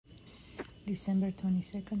December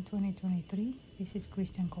 22nd, 2023. This is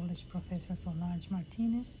Christian College Professor Solange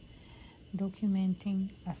Martinez documenting,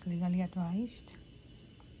 as legally advised,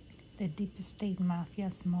 the deep state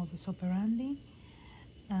mafia's modus operandi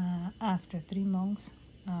after 3 months,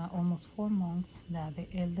 almost 4 months, that the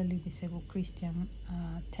elderly disabled Christian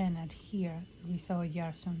tenant here, Luisa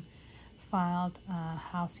Oyarson, filed a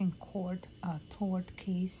housing court tort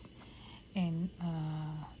case, and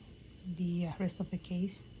the rest of the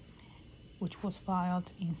case, which was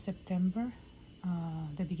filed in September,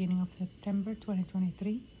 the beginning of September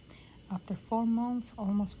 2023. After 4 months,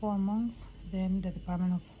 almost 4 months, then the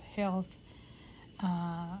Department of Health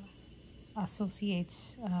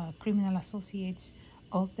criminal associates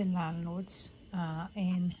of the landlords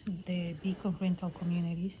and the Beacon rental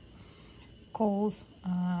communities calls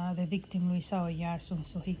the victim Luisa Oyarson,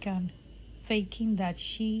 so he can faking that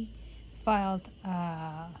she filed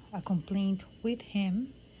a complaint with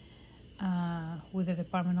him with the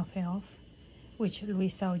Department of Health, which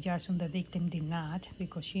Luisa Oyarson, the victim, did not,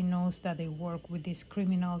 because she knows that they work with these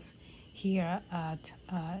criminals here at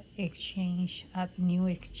New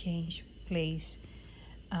Exchange Place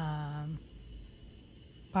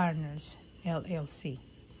Partners LLC.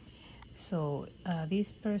 So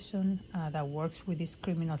this person that works with this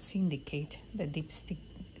criminal syndicate, the Deep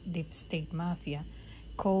State Mafia,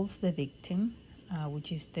 calls the victim,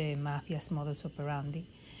 which is the mafia's modus operandi,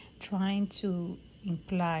 trying to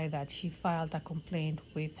imply that she filed a complaint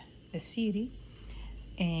with the city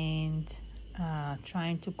and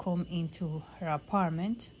trying to come into her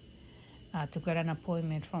apartment to get an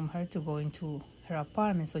appointment from her to go into her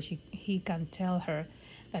apartment, so he can tell her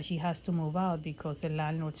that she has to move out because the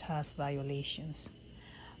landlord has violations.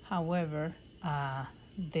 However,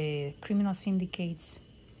 the criminal syndicate's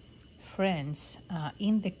friends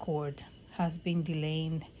in the court has been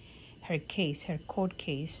delaying her court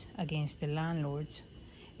case against the landlords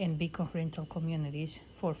and Beacon rental communities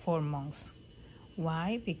for 4 months.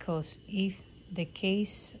 Why? Because if the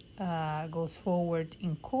case goes forward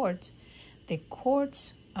in court, the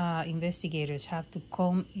court's investigators have to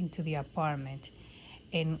come into the apartment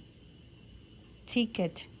and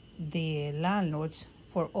ticket the landlords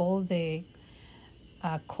for all the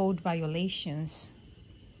code violations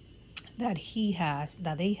that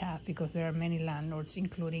they have, because there are many landlords,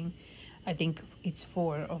 including, I think it's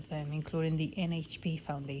 4 of them, including the NHP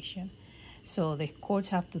Foundation. So the courts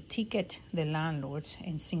have to ticket the landlords,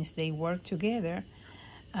 and since they work together,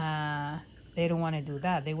 they don't want to do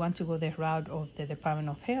that. They want to go the route of the Department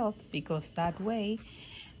of Health, because that way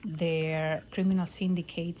their criminal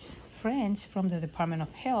syndicates friends from the Department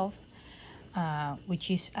of Health,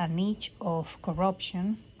 which is a niche of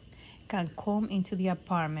corruption, can come into the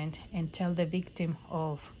apartment and tell the victim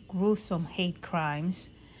of gruesome hate crimes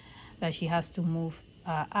that she has to move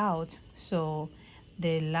out. So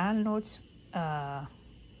the landlord's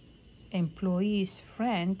employee's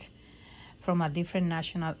friend from a different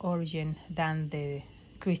national origin than the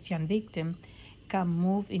Christian victim can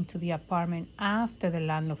move into the apartment after the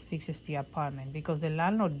landlord fixes the apartment, because the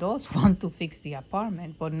landlord does want to fix the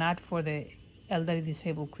apartment, but not for the elderly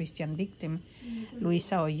disabled Christian victim,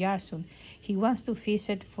 Luisa Oyarson. He wants to fix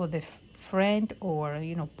it for the friend or,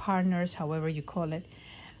 partners, however you call it,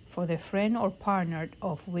 for the friend or partner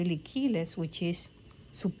of Willie Quiles, which is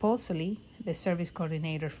supposedly the service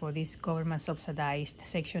coordinator for this government-subsidized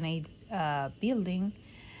Section 8 building,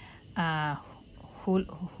 who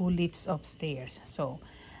lives upstairs. So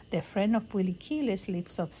the friend of Willie Quiles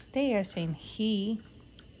lives upstairs, and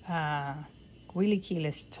Willie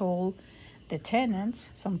Quiles told the tenants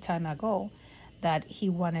some time ago that he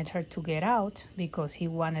wanted her to get out because he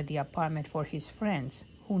wanted the apartment for his friends,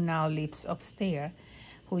 who now lives upstairs,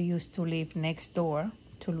 who used to live next door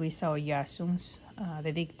to Luisa Oyarson's,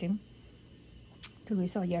 the victim, to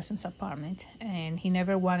Luisa Oyarson's apartment. And he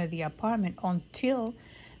never wanted the apartment until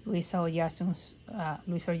Luisa Oyarson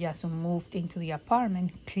moved into the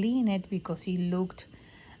apartment, cleaned it because he looked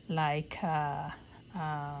like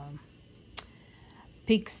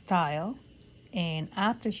pig style. And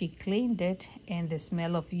after she cleaned it and the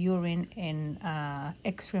smell of urine and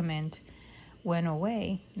excrement went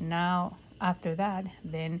away, now after that,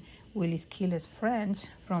 then Willie Quiles' friends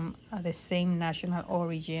from the same national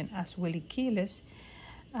origin as Willie Quiles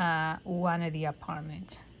wanted the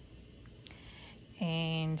apartment,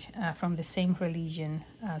 and from the same religion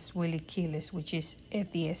as Willie Quiles, which is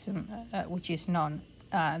atheism, which is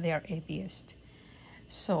they are atheist.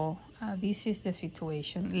 So this is the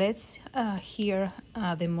situation. Let's hear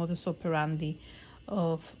the modus operandi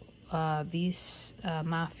of this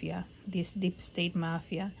mafia, this deep state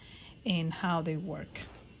mafia, and how they work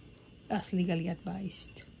as legally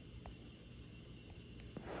advised.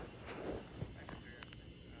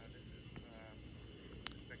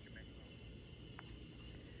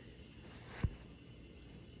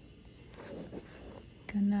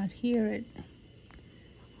 cannot hear it.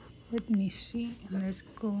 Let me see. Let's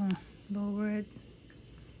go lower it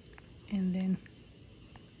and then.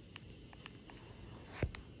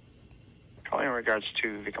 Calling in regards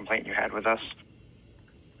to the complaint you had with us.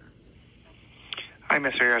 Hi,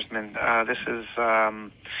 Mr. Yarsman. This is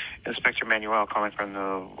Inspector Manuel calling from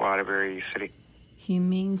the Waterbury City. He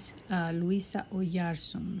means Luisa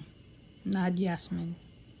Oyarson, not Yasmin.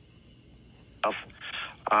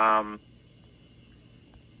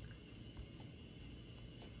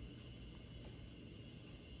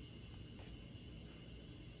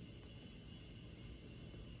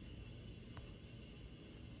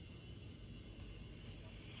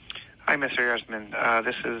 Hi, Mr. Yarsman.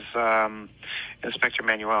 This is Inspector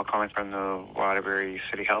Manuel calling from the Waterbury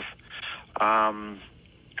City Health. Calling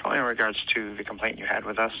in regards to the complaint you had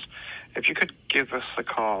with us. If you could give us a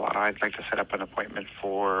call, I'd like to set up an appointment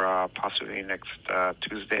for possibly next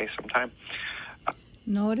Tuesday sometime.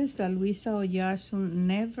 Notice that Luisa Oyarson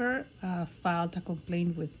never filed a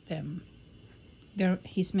complaint with them.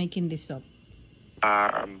 He's making this up.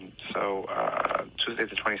 Tuesday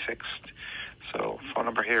the 26th. So phone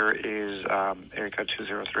number here is area code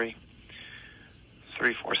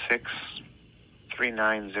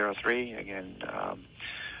 203-346-3903. Again,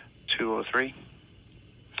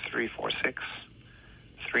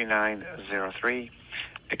 203-346-3903.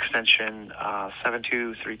 Extension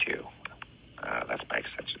 7232. That's my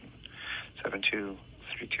extension,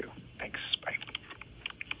 7232. Thanks. Bye.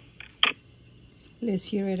 Let's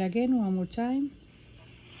hear it again one more time.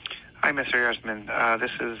 Hi, Mr. Yarsman.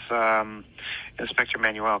 This is Inspector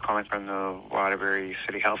Manuel calling from the Waterbury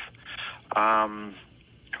City Health.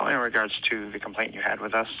 Calling in regards to the complaint you had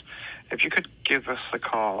with us. If you could give us a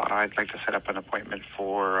call, I'd like to set up an appointment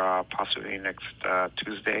for possibly next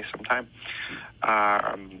Tuesday sometime.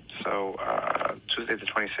 Tuesday the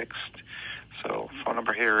 26th. So phone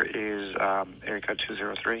number here is area code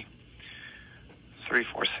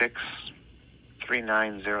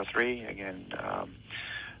 203-346-3903. Again,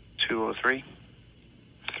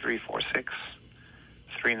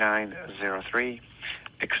 203-346-3903.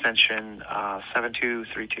 Extension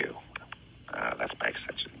 7232. That's my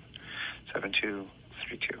extension,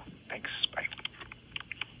 7232. Thanks. Bye.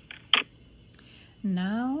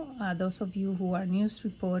 Now, those of you who are news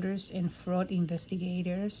reporters and fraud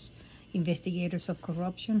investigators of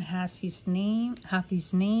corruption, have his name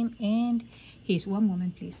and his, one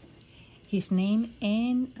moment please, his name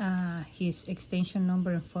and his extension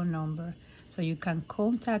number and phone number, so you can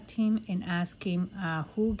contact him and ask him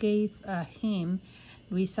who gave him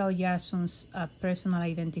Luisa Oyarson's personal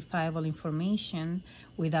identifiable information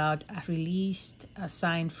without a release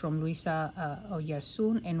signed from Luisa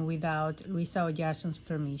Oyarson and without Luisa Oyarson's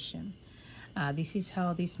permission. This is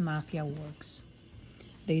how this mafia works.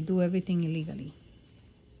 They do everything illegally.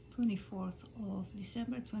 24th of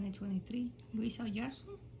December 2023, Luisa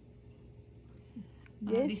Oyarson?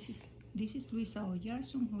 Yes. This is Luisa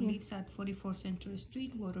Oyarson, who lives at 44 Central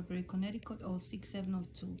Street, Waterbury, Connecticut,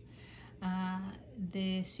 06702.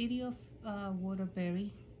 The city of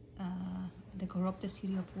Waterbury, the corrupted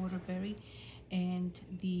city of Waterbury, and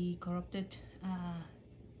the corrupted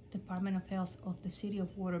Department of Health of the city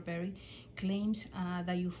of Waterbury claims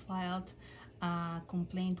that you filed a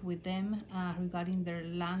complaint with them regarding their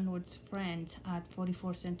landlord's friend at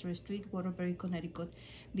 44 Central Street, Waterbury, Connecticut.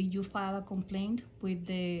 Did you file a complaint with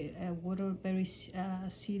the Waterbury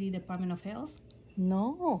City Department of Health?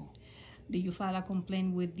 No. Did you file a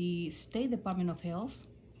complaint with the State Department of Health?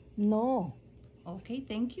 No. Okay,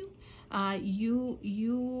 thank you.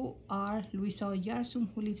 You are Luisa Oyarson,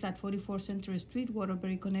 who lives at 44 Central Street,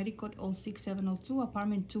 Waterbury, Connecticut, 06702,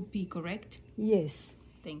 apartment 2P, correct? Yes.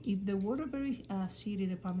 Thank you. If the Waterbury City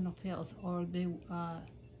Department of Health or the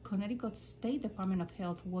Connecticut State Department of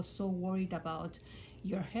Health was so worried about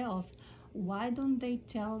your health, why don't they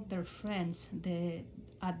tell their friends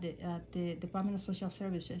at the Department of Social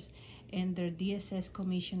Services and their DSS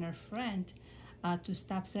commissioner friend to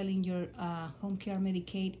stop selling your home care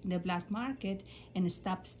Medicaid in the black market and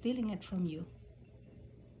stop stealing it from you,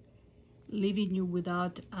 leaving you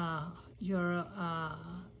without your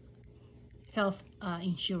health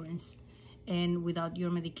insurance and without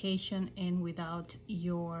your medication and without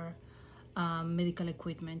your medical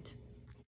equipment?